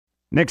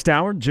Next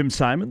hour, Jim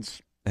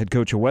Simons, head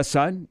coach of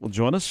Westside, will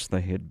join us.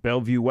 They hit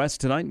Bellevue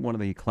West tonight in one of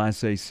the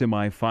Class A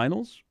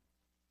semifinals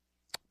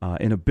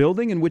in a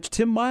building in which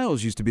Tim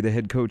Miles used to be the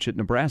head coach at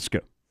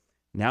Nebraska.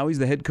 Now he's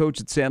the head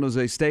coach at San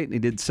Jose State, and he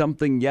did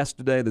something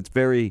yesterday that's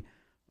very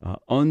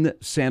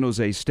un-San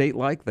Jose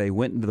State-like. They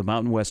went into the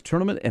Mountain West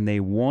tournament, and they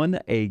won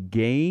a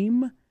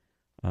game,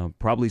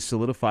 probably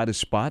solidified a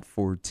spot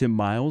for Tim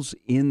Miles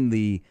in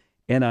the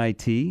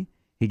NIT. He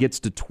gets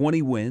to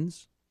 20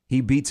 wins. He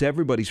beats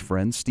everybody's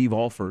friend, Steve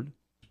Alford.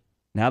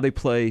 Now they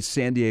play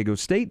San Diego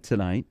State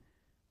tonight.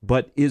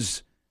 But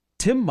is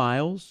Tim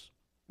Miles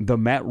the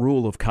Matt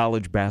Rule of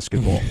college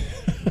basketball?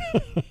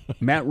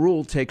 Matt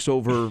Rule takes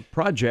over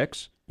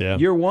projects. Yeah.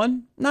 Year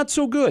one, not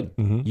so good.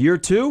 Mm-hmm. Year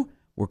two,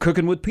 we're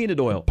cooking with peanut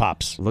oil.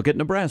 Pops. Look at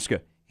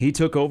Nebraska. He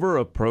took over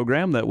a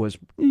program that was,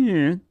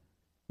 Year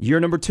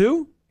number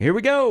two, here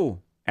we go.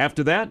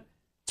 After that,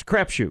 it's a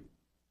crapshoot.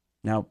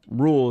 Now,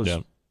 Rule is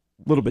a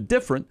little bit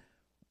different,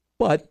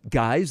 but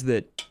guys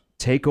that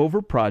take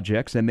over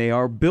projects, and they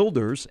are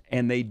builders,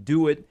 and they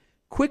do it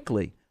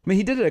quickly. I mean,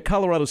 he did it at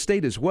Colorado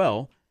State as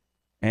well,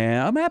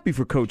 and I'm happy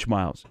for Coach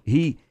Miles.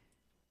 He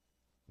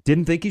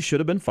didn't think he should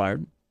have been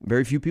fired.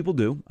 Very few people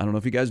do. I don't know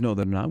if you guys know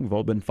that or not. We've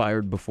all been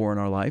fired before in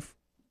our life.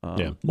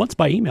 Once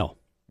by email.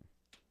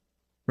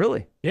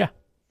 Really? Yeah.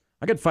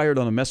 I got fired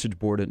on a message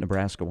board at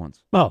Nebraska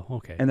once. Oh,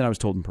 okay. And then I was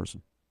told in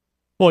person.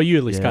 Well, you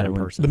at least got in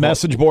person. The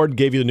message board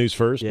gave you the news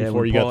first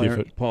before you got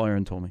the... Paul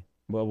Aaron told me.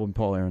 Well, when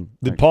Paul Aaron...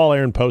 Did Paul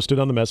Aaron post it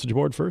on the message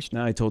board first?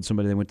 No, I told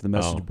somebody they went to the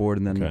message board,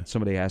 and then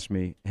somebody asked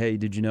me, hey,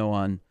 did you know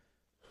on...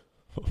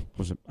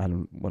 I don't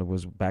know what it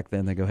was back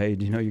then. They go, hey,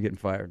 do you know you're getting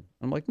fired?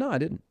 I'm like, no, I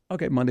didn't.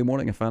 Okay, Monday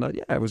morning I found out,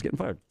 I was getting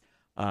fired.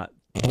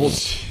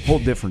 Whole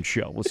different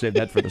show. We'll save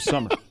that for the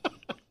summer.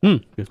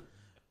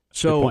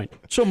 So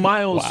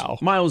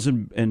Miles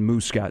and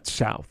Moose got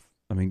south.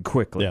 I mean,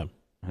 quickly.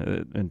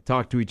 And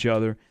talked to each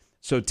other.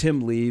 So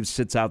Tim leaves,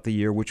 sits out the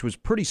year, which was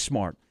pretty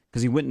smart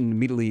because he went and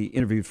immediately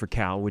interviewed for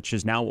Cal, which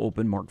is now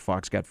open. Mark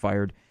Fox got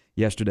fired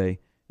yesterday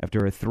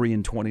after a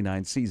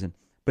 3-29 season.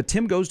 But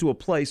Tim goes to a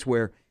place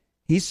where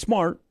he's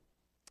smart.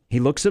 He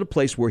looks at a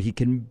place where he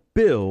can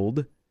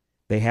build.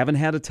 They haven't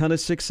had a ton of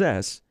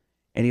success,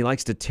 and he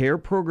likes to tear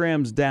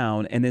programs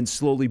down and then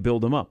slowly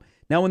build them up.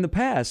 Now, in the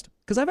past,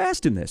 because I've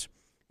asked him this,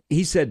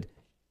 he said,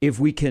 if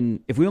we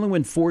only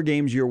win 4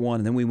 games year one,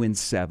 and then we win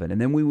 7,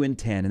 and then we win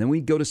 10, and then we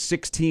go to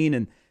 16,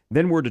 and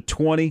then we're to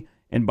 20,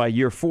 and by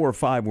year 4 or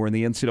 5, we're in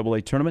the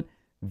NCAA tournament.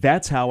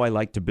 That's how I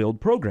like to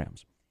build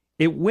programs.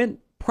 It went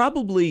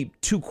probably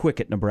too quick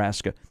at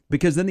Nebraska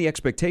because then the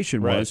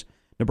expectation was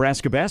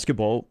Nebraska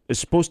basketball is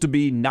supposed to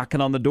be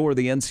knocking on the door of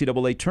the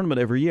NCAA tournament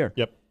every year.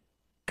 Yep.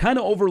 Kind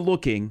of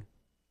overlooking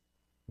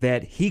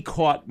that he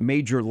caught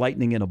major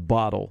lightning in a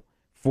bottle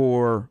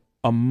for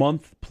a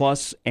month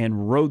plus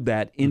and rode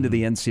that into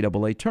the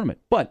NCAA tournament.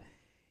 But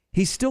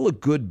he's still a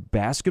good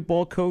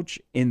basketball coach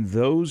in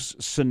those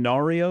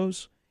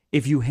scenarios.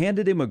 If you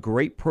handed him a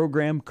great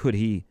program, could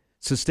he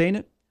sustain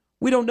it?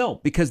 We don't know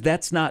because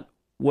that's not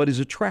what is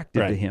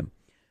attractive to him.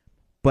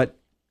 But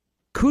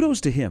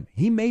kudos to him.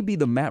 He may be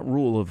the Matt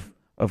Rule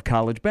of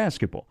college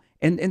basketball.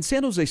 And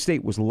San Jose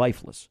State was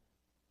lifeless.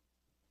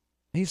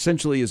 He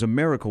essentially is a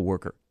miracle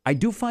worker. I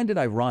do find it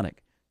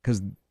ironic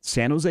because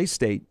San Jose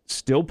State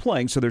still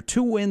playing, so they're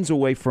 2 wins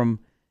away from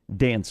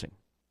dancing.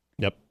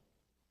 Yep.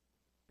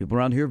 People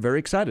around here are very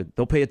excited.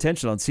 They'll pay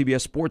attention on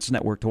CBS Sports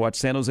Network to watch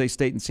San Jose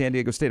State and San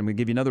Diego State. I'm going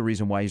to give you another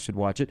reason why you should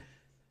watch it.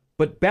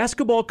 But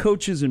basketball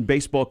coaches and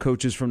baseball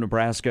coaches from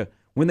Nebraska,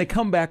 when they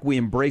come back, we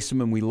embrace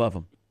them and we love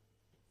them.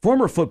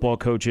 Former football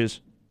coaches,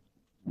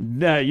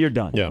 nah, you're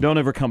done. Yeah. Don't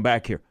ever come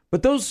back here.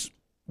 But those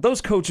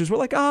coaches were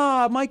like,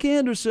 Mike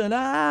Anderson,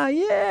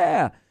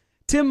 yeah.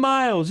 Tim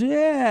Miles,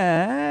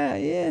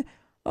 yeah.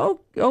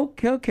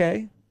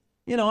 Okay.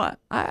 You know,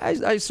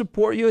 I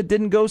support you. It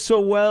didn't go so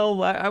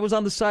well. I was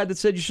on the side that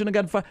said you shouldn't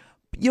have gotten fired.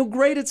 You're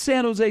great at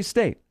San Jose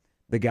State.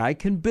 The guy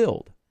can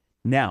build.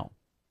 Now,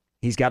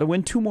 he's got to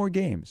win 2 more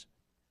games.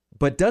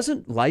 But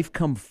doesn't life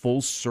come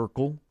full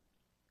circle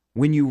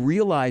when you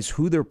realize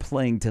who they're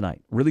playing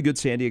tonight? Really good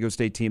San Diego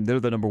State team. They're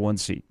the number 1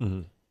 seed.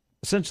 Mm-hmm.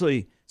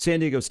 Essentially, San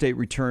Diego State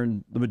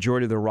returned the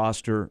majority of their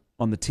roster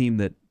on the team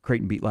that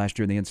Creighton beat last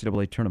year in the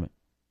NCAA tournament.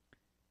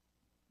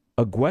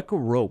 Agueka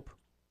Rope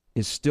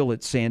is still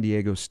at San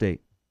Diego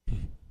State.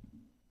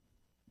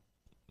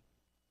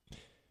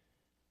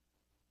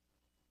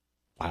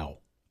 Wow.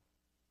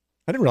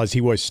 I didn't realize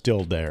he was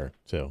still there.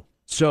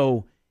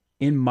 So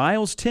in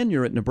Miles'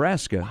 tenure at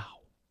Nebraska,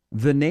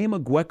 the name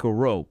Agueka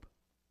Rope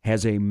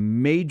has a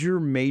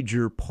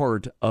major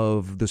part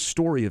of the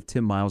story of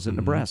Tim Miles at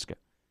Nebraska.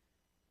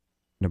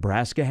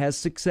 Nebraska has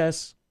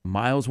success.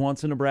 Miles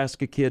wants a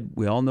Nebraska kid.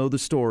 We all know the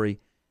story.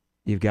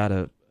 You've got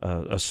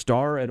a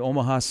star at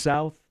Omaha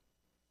South,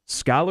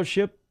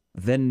 scholarship,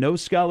 then no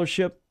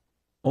scholarship.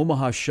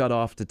 Omaha shut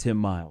off to Tim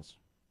Miles.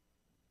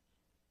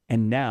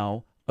 And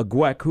now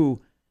Aguek,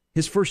 who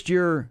his first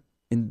year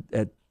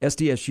at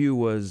SDSU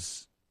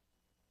was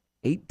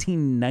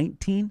 18,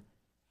 19.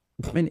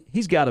 I mean,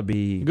 he's got to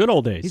be good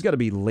old days. He's got to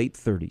be late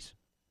 30s.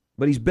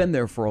 but he's been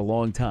there for a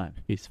long time.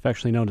 He's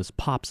affectionately known as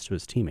Pops to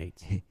his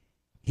teammates.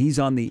 He's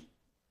on the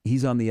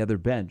other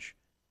bench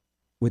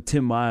with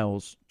Tim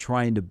Miles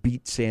trying to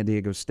beat San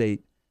Diego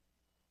State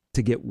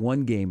to get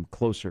one game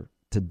closer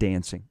to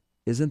dancing.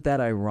 Isn't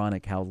that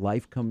ironic how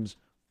life comes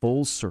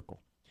full circle?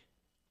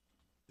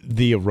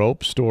 The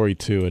rope story,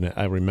 too, and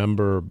I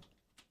remember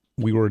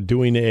we were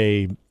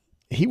doing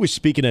he was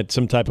speaking at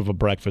some type of a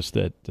breakfast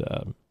that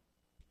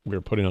we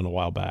were putting on a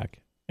while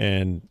back.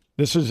 And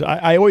this is,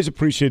 I always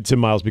appreciated Tim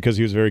Miles because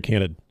he was very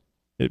candid.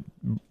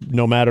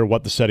 No matter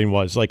what the setting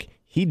was. Like,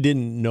 he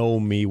didn't know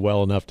me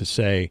well enough to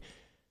say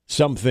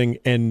something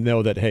and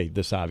know that, hey,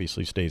 this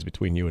obviously stays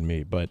between you and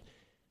me. But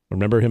I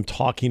remember him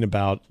talking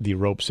about the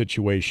rope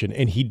situation,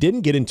 and he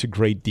didn't get into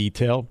great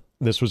detail.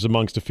 This was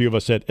amongst a few of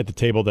us at the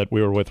table that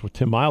we were with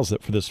Tim Miles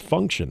for this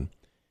function.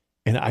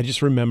 And I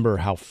just remember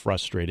how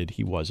frustrated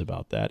he was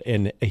about that.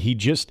 And he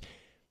just,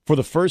 for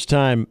the first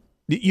time,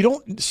 you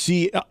don't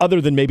see, other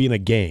than maybe in a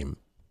game,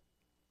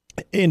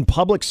 in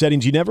public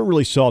settings, you never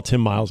really saw Tim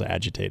Miles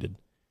agitated.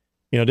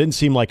 You know, it didn't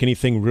seem like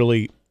anything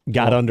really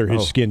got under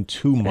his skin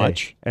too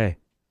much. Hey,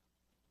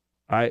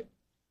 I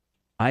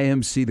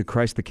IMC the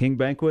Christ the King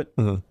banquet.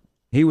 Uh-huh.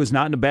 He was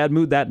not in a bad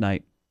mood that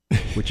night,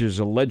 which is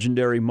a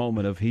legendary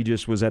moment of he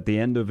just was at the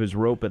end of his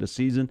rope at a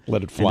season.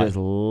 Let it fly. And just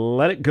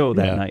let it go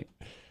that night.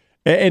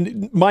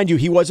 And mind you,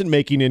 he wasn't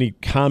making any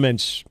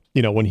comments,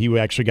 you know, when he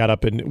actually got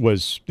up and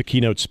was the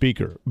keynote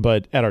speaker.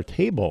 But at our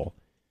table,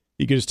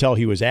 you could just tell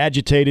he was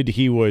agitated.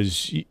 He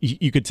was,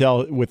 you could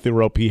tell with the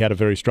rope, he had a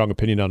very strong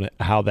opinion on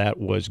how that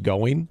was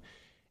going.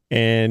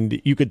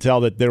 And you could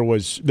tell that there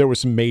was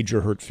some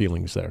major hurt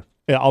feelings there.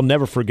 I'll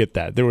never forget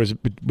that. There was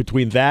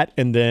between that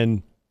and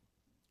then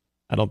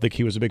I don't think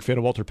he was a big fan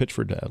of Walter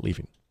Pitchford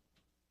leaving.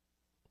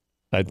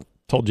 I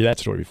told you that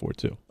story before,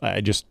 too.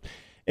 I just,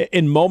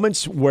 in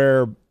moments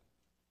where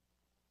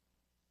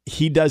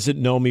he doesn't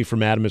know me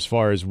from Adam as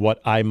far as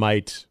what I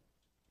might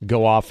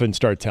go off and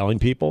start telling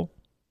people,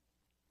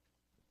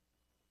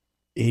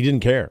 he didn't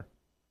care.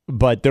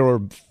 But there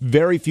were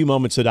very few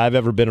moments that I've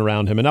ever been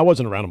around him, and I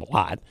wasn't around him a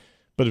lot,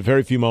 but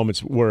very few moments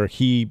where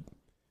he,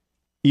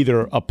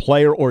 either a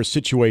player or a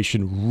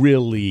situation,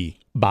 really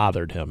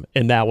bothered him.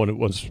 And that one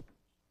was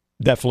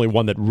definitely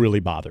one that really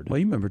bothered him. Well,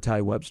 you remember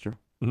Ty Webster.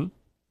 Mm-hmm.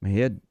 I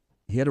mean,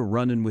 he had a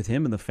run-in with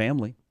him and the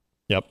family.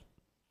 Yep.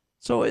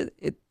 So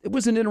it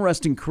was an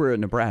interesting career at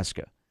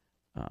Nebraska.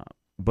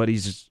 But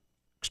he's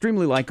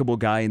extremely likable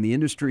guy in the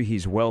industry.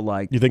 He's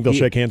well-liked. You think they'll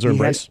shake hands or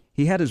embrace?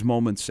 He had his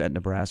moments at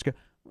Nebraska.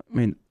 I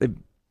mean, they've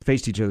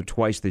faced each other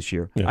twice this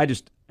year. Yeah. I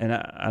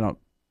don't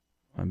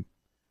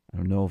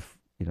know if,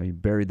 you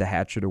buried the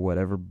hatchet or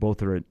whatever.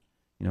 Both are at,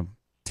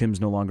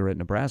 Tim's no longer at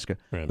Nebraska.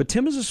 Right. But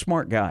Tim is a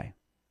smart guy.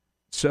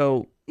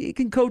 So he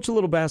can coach a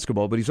little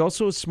basketball, but he's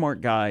also a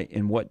smart guy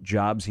in what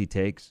jobs he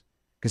takes,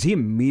 because he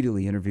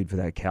immediately interviewed for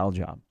that Cal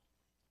job.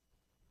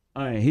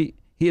 He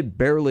had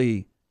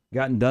barely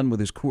gotten done with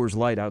his Coors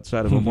Light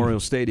outside of Memorial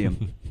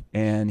Stadium,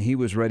 and he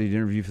was ready to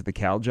interview for the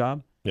Cal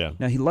job. Yeah.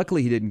 Now,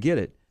 luckily he didn't get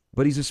it,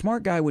 but he's a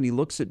smart guy when he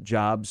looks at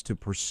jobs to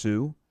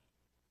pursue.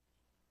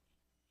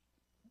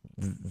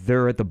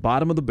 They're at the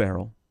bottom of the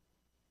barrel.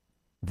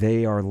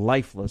 They are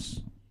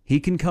lifeless. He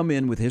can come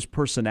in with his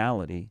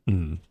personality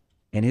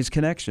and his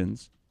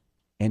connections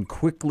and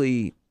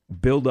quickly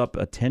build up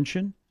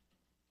attention.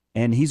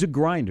 And he's a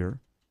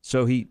grinder,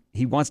 so he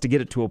wants to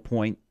get it to a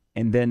point,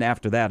 and then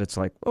after that it's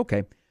like,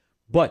 okay.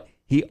 But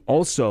he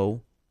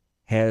also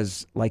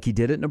has, like he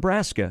did at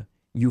Nebraska,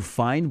 you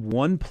find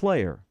one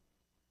player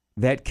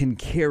that can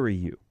carry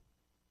you,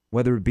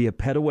 whether it be a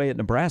Petaway at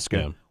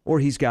Nebraska or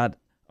he's got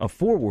a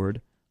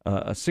forward,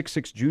 a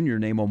 6'6" junior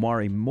named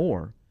Omari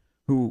Moore,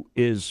 who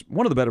is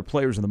one of the better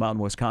players in the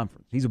Mountain West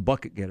Conference. He's a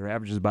bucket getter,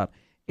 averages about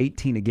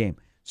 18 a game.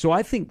 So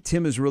I think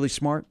Tim is really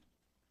smart.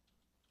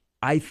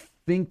 I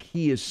think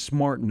he is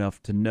smart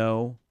enough to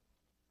know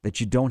that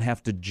you don't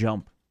have to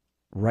jump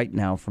right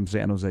now from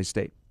San Jose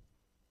State.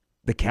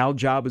 The Cal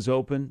job is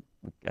open.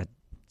 I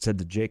said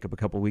to Jacob a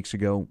couple of weeks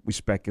ago, we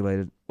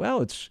speculated,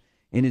 well, it's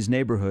in his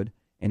neighborhood,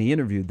 and he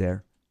interviewed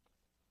there.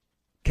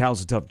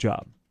 Cal's a tough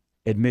job.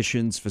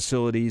 Admissions,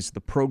 facilities.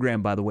 The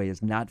program, by the way,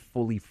 is not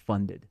fully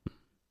funded.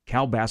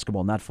 Cal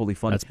basketball, not fully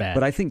funded. That's bad.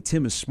 But I think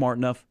Tim is smart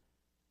enough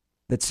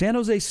that San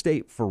Jose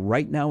State, for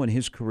right now in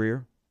his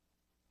career,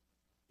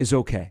 is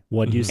okay.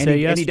 What did you say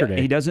yesterday?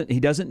 And he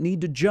doesn't need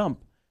to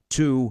jump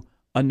to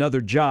another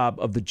job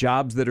of the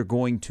jobs that are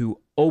going to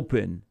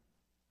open.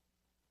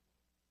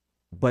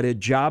 But a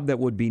job that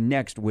would be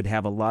next would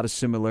have a lot of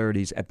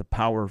similarities at the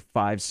Power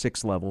 5,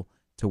 6 level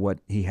to what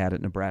he had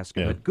at Nebraska.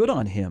 Yeah. But good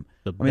on him.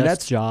 The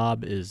best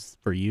job is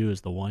for you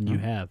is the one you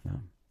have.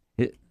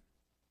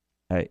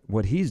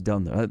 What he's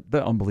done there,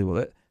 that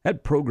unbelievable.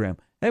 That program,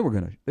 they were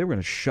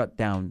gonna shut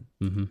down.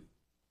 Mm-hmm.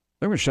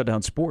 They were gonna shut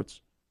down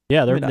sports.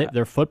 Yeah,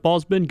 their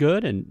football's been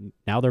good, and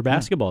now their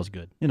basketball's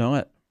good.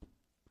 I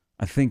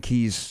think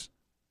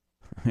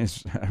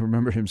I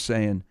remember him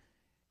saying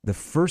the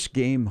first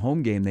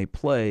home game they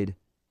played,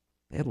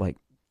 they had like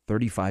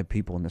 35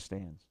 people in the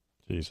stands.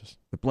 Jesus.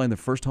 They're playing the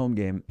first home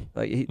game.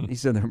 He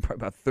said there were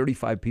probably about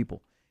 35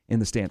 people. in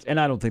the stands. And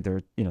I don't think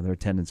their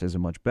attendance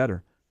isn't much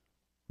better.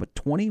 But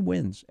 20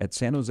 wins at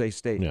San Jose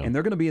State, and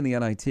they're going to be in the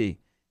NIT.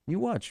 You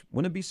watch.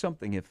 Wouldn't it be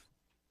something if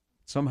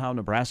somehow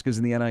Nebraska's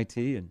in the NIT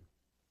and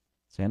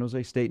San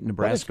Jose State and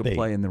Nebraska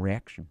play in the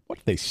reaction? What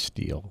if they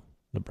steal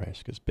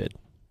Nebraska's bid?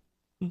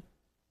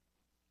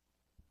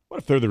 What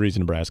if they're the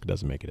reason Nebraska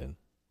doesn't make it in?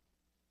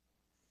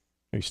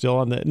 Are you still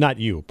on the – not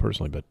you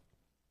personally, but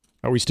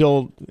are we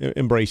still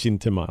embracing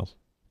Tim Miles?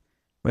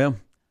 Well,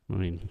 I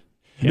mean –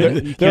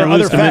 there are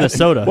other factors.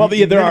 Minnesota. Well,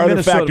 there are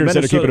other factors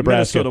that are keeping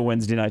Nebraska. Minnesota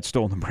Wednesday night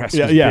stole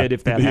Nebraska's bid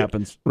if that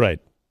happens. Right.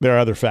 There are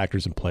other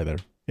factors in play there.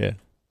 Yeah.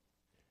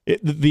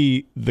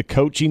 The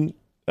coaching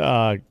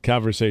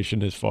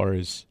conversation as far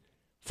as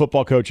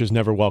football coaches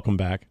never welcome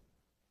back.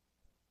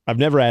 I've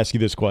never asked you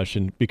this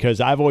question because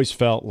I've always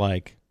felt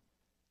like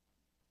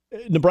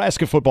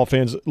Nebraska football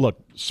fans, look,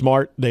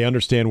 smart. They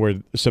understand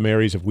where some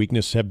areas of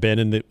weakness have been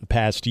in the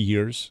past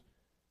years.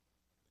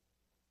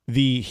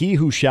 He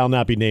who shall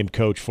not be named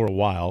coach for a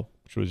while,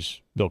 which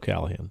was Bill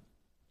Callahan.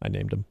 I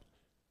named him.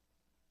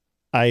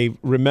 I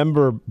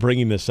remember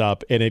bringing this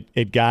up, and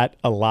it got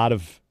a lot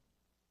of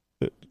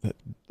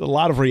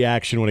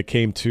reaction when it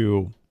came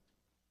to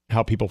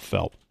how people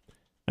felt.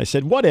 I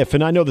said, what if,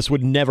 and I know this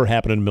would never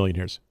happen in a million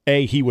years.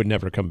 A, he would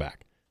never come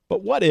back.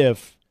 But what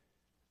if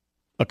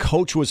a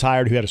coach was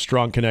hired who had a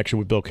strong connection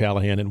with Bill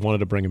Callahan and wanted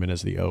to bring him in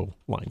as the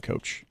O-line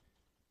coach?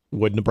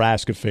 Would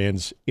Nebraska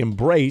fans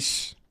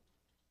embrace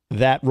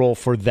that role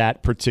for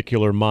that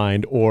particular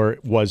mind, or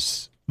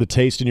was the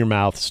taste in your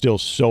mouth still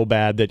so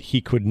bad that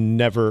he could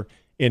never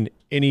in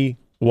any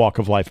walk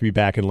of life be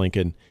back in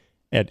Lincoln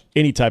at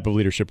any type of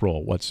leadership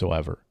role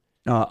whatsoever?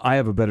 I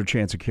have a better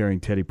chance of carrying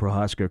Teddy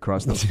Prohaska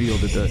across the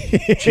field at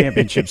the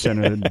championship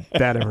center than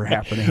that ever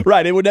happening.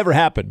 Right, it would never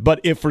happen.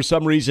 But if for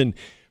some reason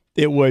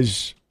it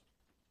was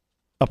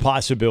a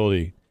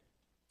possibility,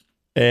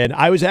 and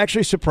I was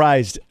actually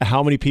surprised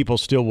how many people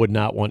still would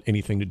not want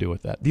anything to do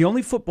with that. The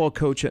only football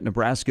coach at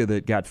Nebraska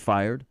that got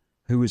fired,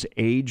 who has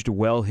aged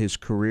well his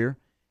career,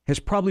 has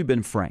probably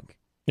been Frank.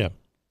 Yeah.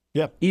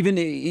 Yeah. Even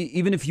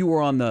if you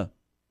were on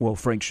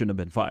Frank shouldn't have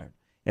been fired.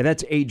 And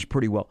that's aged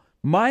pretty well.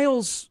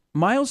 Miles'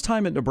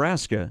 time at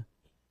Nebraska,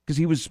 because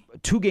he was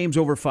 2 games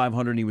over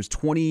 500 and he was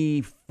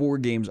 24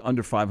 games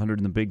under 500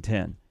 in the Big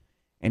Ten.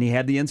 And he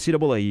had the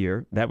NCAA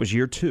year. That was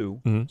year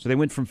 2. Mm-hmm. So they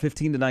went from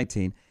 15 to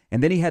 19.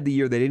 And then he had the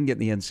year they didn't get in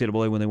the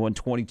NCAA when they won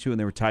 22 and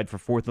they were tied for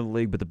 4th in the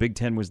league, but the Big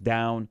Ten was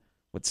down,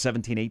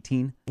 17,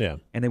 18? Yeah.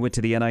 And they went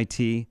to the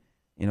NIT.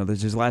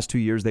 There's his last 2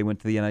 years they went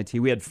to the NIT.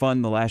 We had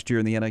fun the last year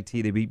in the NIT.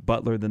 They beat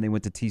Butler, then they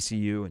went to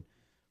TCU. And,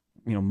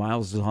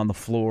 Miles is on the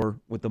floor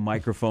with the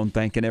microphone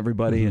thanking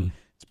everybody. Mm-hmm. And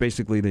it's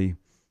basically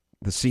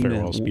the scene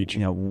farewell speech.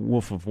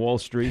 Wolf of Wall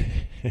Street.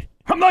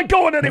 I'm not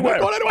going anywhere.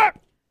 I'm not going anywhere.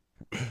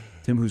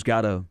 Tim, who's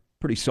got a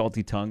pretty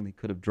salty tongue, he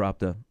could have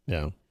dropped a.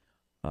 Yeah.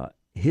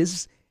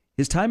 His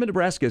time in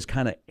Nebraska has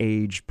kind of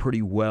aged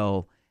pretty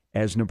well,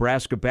 as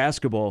Nebraska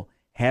basketball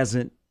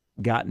hasn't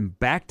gotten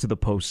back to the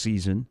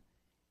postseason,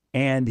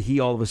 and he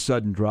all of a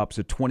sudden drops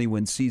a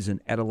 20-win season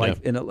at a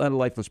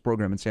lifeless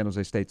program in San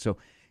Jose State. So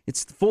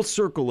it's the full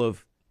circle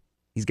of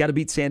he's got to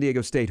beat San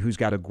Diego State, who's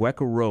got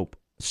Agueka Rope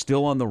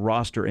still on the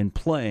roster and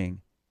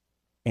playing,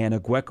 and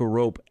Agueka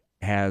Rope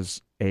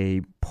has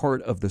a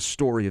part of the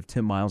story of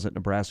Tim Miles at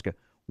Nebraska,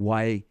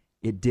 why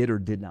it did or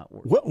did not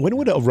work. When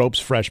would a Rope's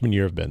freshman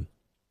year have been?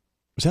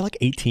 Was that like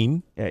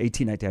 18? Yeah,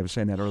 18, 19. I was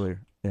saying that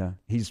earlier. Yeah,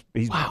 he's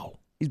wow.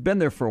 He's been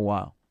there for a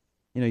while.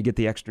 You get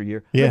the extra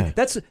year. Yeah. But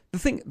that's the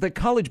thing, the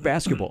college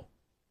basketball.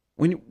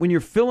 When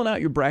you're filling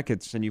out your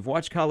brackets and you've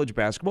watched college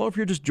basketball, or if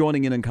you're just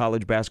joining in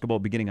college basketball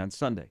beginning on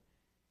Sunday,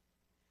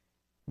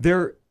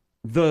 the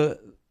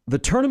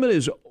tournament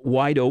is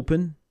wide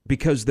open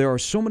because there are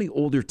so many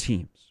older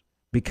teams.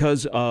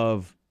 Because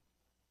of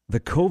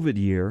the COVID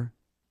year,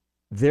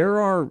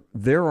 there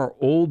are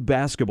old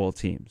basketball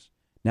teams.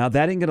 Now,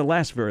 that ain't going to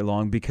last very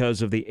long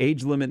because of the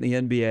age limit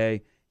in the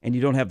NBA, and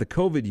you don't have the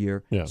COVID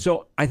year. Yeah.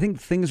 So I think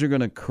things are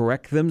going to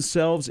correct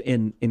themselves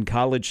in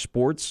college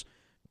sports,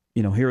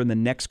 here in the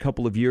next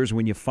couple of years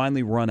when you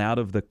finally run out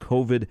of the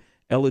COVID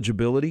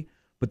eligibility.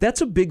 But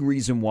that's a big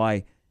reason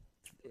why,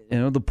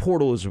 the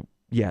portal is,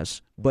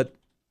 yes, but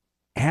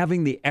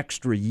having the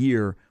extra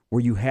year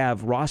where you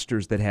have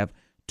rosters that have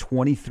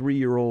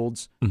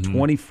 23-year-olds, mm-hmm.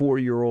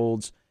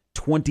 24-year-olds,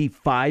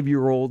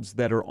 25-year-olds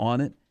that are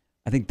on it,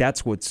 I think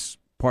that's what's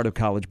part of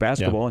college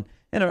basketball,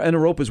 and a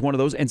Rope is one of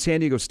those. And San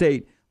Diego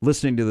State,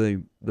 listening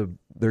to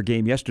their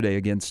game yesterday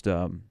against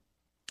who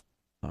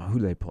do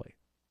they play?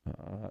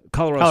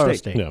 Colorado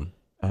State.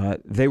 Yeah.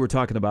 They were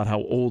talking about how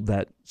old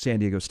that San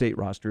Diego State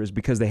roster is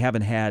because they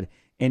haven't had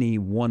any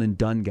one and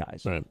done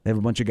guys. Right. They have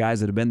a bunch of guys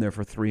that have been there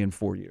for 3 and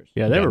 4 years.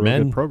 Yeah, they were a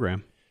really good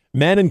program.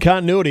 Men and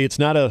continuity. It's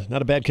not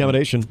a bad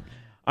combination.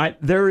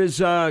 There is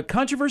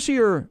controversy,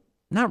 or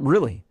not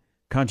really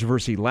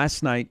controversy,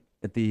 last night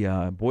at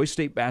the Boys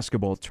State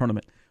basketball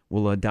tournament.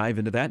 We'll dive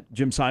into that.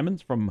 Jim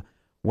Simons from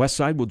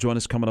Westside will join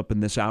us coming up in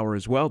this hour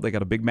as well. They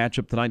got a big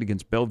matchup tonight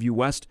against Bellevue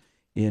West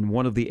in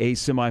one of the A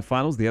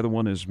semifinals. The other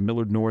one is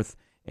Millard North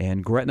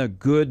and Gretna.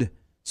 Good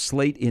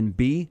slate in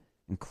B.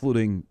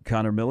 including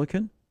Connor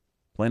Milliken,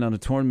 playing on a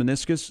torn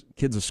meniscus.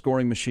 Kid's a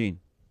scoring machine.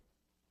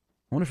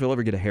 I wonder if he'll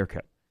ever get a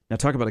haircut. Now,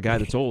 talk about a guy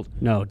that's old.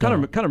 No,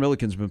 Connor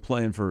Milliken's been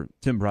playing for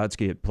Tim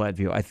Brodsky at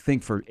Platteview, I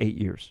think, for 8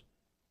 years.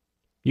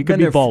 You could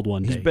be bald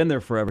one day. He's been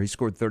there forever. He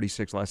scored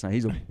 36 last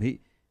night. He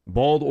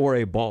bald or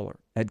a baller.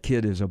 That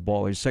kid is a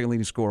baller. He's second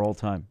leading scorer all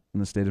time in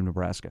the state of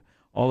Nebraska.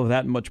 All of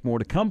that and much more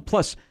to come.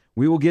 Plus,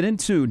 we will get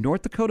into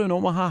North Dakota and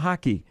Omaha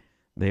hockey.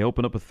 They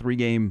open up a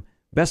 3-game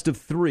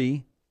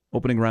best-of-3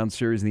 opening round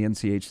series in the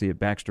NCHC at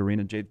Baxter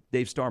Arena.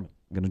 Dave Starman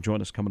going to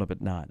join us coming up at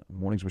 9.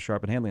 Mornings with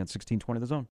Sharp and Hanley on 1620 The Zone.